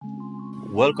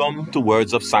Welcome to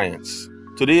Words of Science.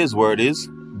 Today's word is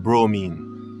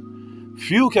bromine.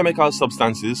 Few chemical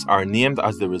substances are named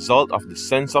as the result of the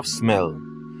sense of smell.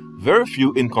 Very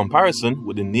few in comparison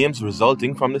with the names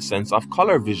resulting from the sense of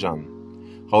color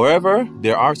vision. However,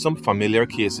 there are some familiar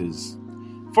cases.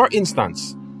 For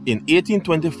instance, in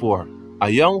 1824, a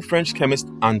young French chemist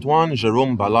Antoine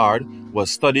Jérôme Ballard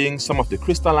was studying some of the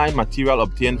crystalline material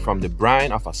obtained from the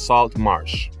brine of a salt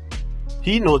marsh.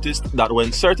 He noticed that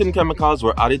when certain chemicals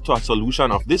were added to a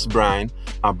solution of this brine,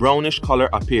 a brownish color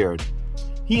appeared.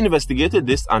 He investigated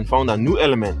this and found a new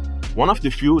element, one of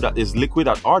the few that is liquid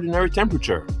at ordinary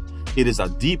temperature. It is a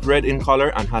deep red in color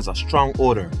and has a strong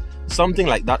odor, something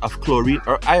like that of chlorine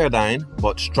or iodine,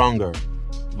 but stronger.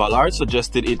 Ballard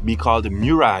suggested it be called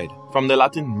muride, from the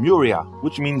Latin muria,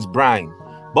 which means brine,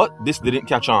 but this didn't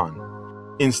catch on.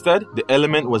 Instead, the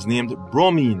element was named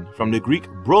bromine from the Greek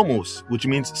bromos, which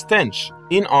means stench,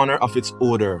 in honor of its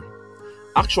odor.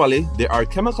 Actually, there are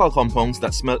chemical compounds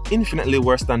that smell infinitely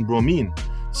worse than bromine,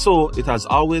 so it has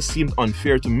always seemed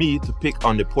unfair to me to pick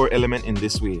on the poor element in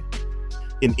this way.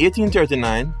 In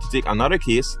 1839, to take another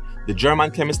case, the German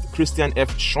chemist Christian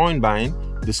F.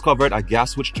 Schoenbein discovered a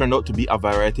gas which turned out to be a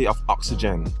variety of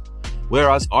oxygen.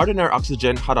 Whereas ordinary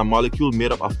oxygen had a molecule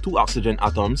made up of 2 oxygen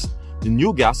atoms, the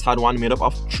new gas had one made up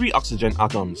of 3 oxygen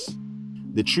atoms.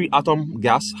 The 3-atom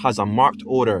gas has a marked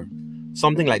odor,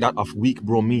 something like that of weak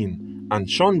bromine, and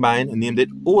Schoenbein named it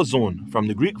ozone from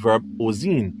the Greek verb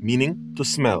ozine, meaning to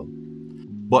smell.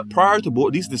 But prior to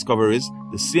both these discoveries,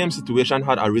 the same situation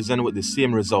had arisen with the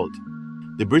same result.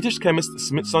 The British chemist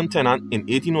Smithson Tennant in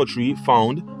 1803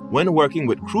 found, when working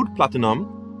with crude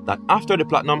platinum, that after the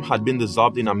platinum had been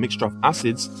dissolved in a mixture of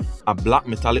acids, a black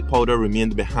metallic powder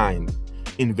remained behind.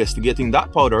 Investigating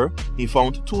that powder, he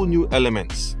found 2 new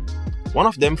elements. One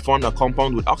of them formed a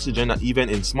compound with oxygen that even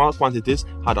in small quantities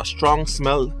had a strong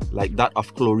smell like that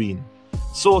of chlorine.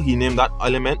 So he named that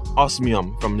element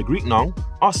osmium from the Greek noun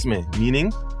osme,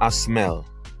 meaning a smell.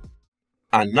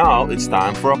 And now it's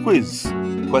time for a quiz.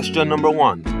 Question number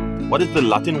 1. What is the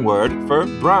Latin word for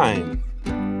brine?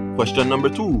 Question number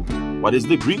 2. What is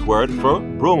the Greek word for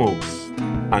bromos?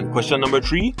 And question number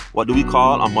 3, what do we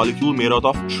call a molecule made out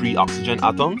of 3 oxygen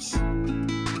atoms?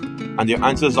 And your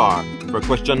answers are, for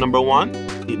question number 1,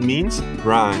 it means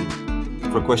brine.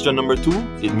 For question number 2,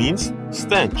 it means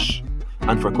stench.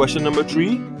 And for question number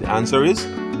 3, the answer is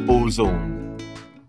ozone.